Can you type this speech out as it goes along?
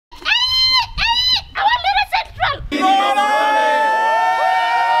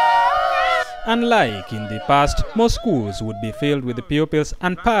Unlike in the past, most schools would be filled with the pupils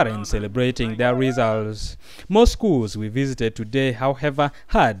and parents celebrating their results. Most schools we visited today, however,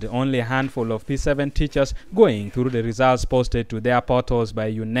 had only a handful of P7 teachers going through the results posted to their portals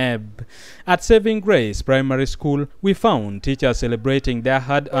by UNEB. At Saving Grace Primary School, we found teachers celebrating their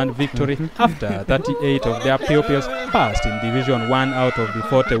hard-earned victory after 38 of their pupils passed in Division 1 out of the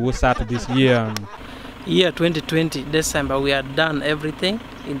 40 who sat this year. Year 2020, December, we had done everything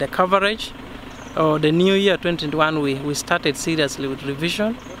in the coverage. The new year 2021, we started seriously with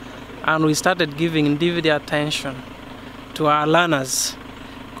revision, and we started giving individual attention to our learners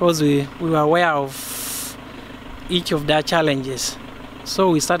because we were aware of each of their challenges.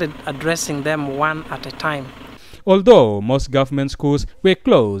 So we started addressing them one at a time. Although most government schools were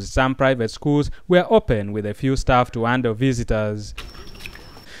closed, some private schools were open with a few staff to handle visitors.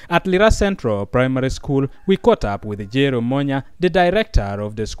 At Lira Central Primary School, we caught up with Jero Monya, the director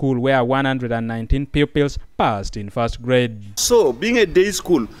of the school where 119 pupils passed in first grade. So, being a day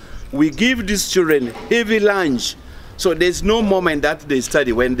school, we give these children heavy lunch. So there's no moment that they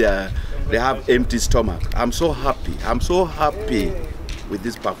study when they have empty stomach. I'm so happy with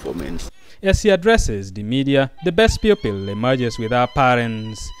this performance. As he addresses the media, the best pupil emerges with our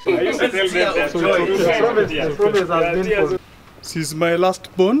parents. She's my last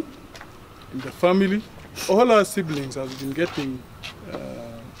born in the family. All our siblings have been getting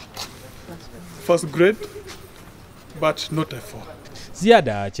first grade, but not a 4.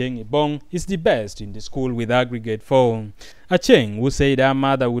 Ziada Aceng is the best in the school with aggregate 4. Aceng, who said her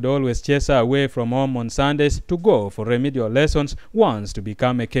mother would always chase her away from home on Sundays to go for remedial lessons, wants to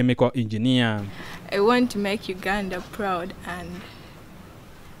become a chemical engineer. I want to make Uganda proud, and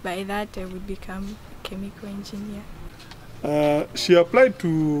by that I would become a chemical engineer. She applied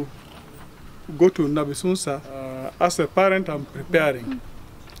to go to Nabisunsa. As a parent, I'm preparing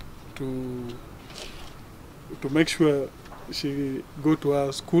to make sure she go to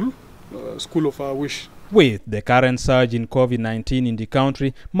her school, school of her wish. With the current surge in COVID-19 in the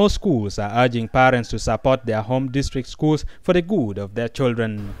country, most schools are urging parents to support their home district schools for the good of their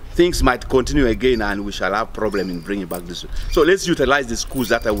children. Things might continue again and we shall have problem in bringing back this. So let's utilize the schools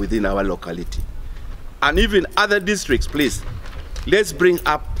that are within our locality. And even other districts, please, let's bring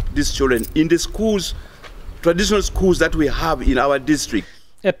up these children in the schools, traditional schools that we have in our district.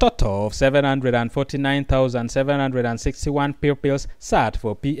 A total of 749,761 pupils sat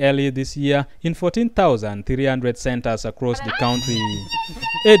for PLE this year in 14,300 centers across the country.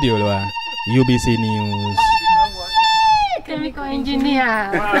 Ediolwa, UBC News. Chemical engineer.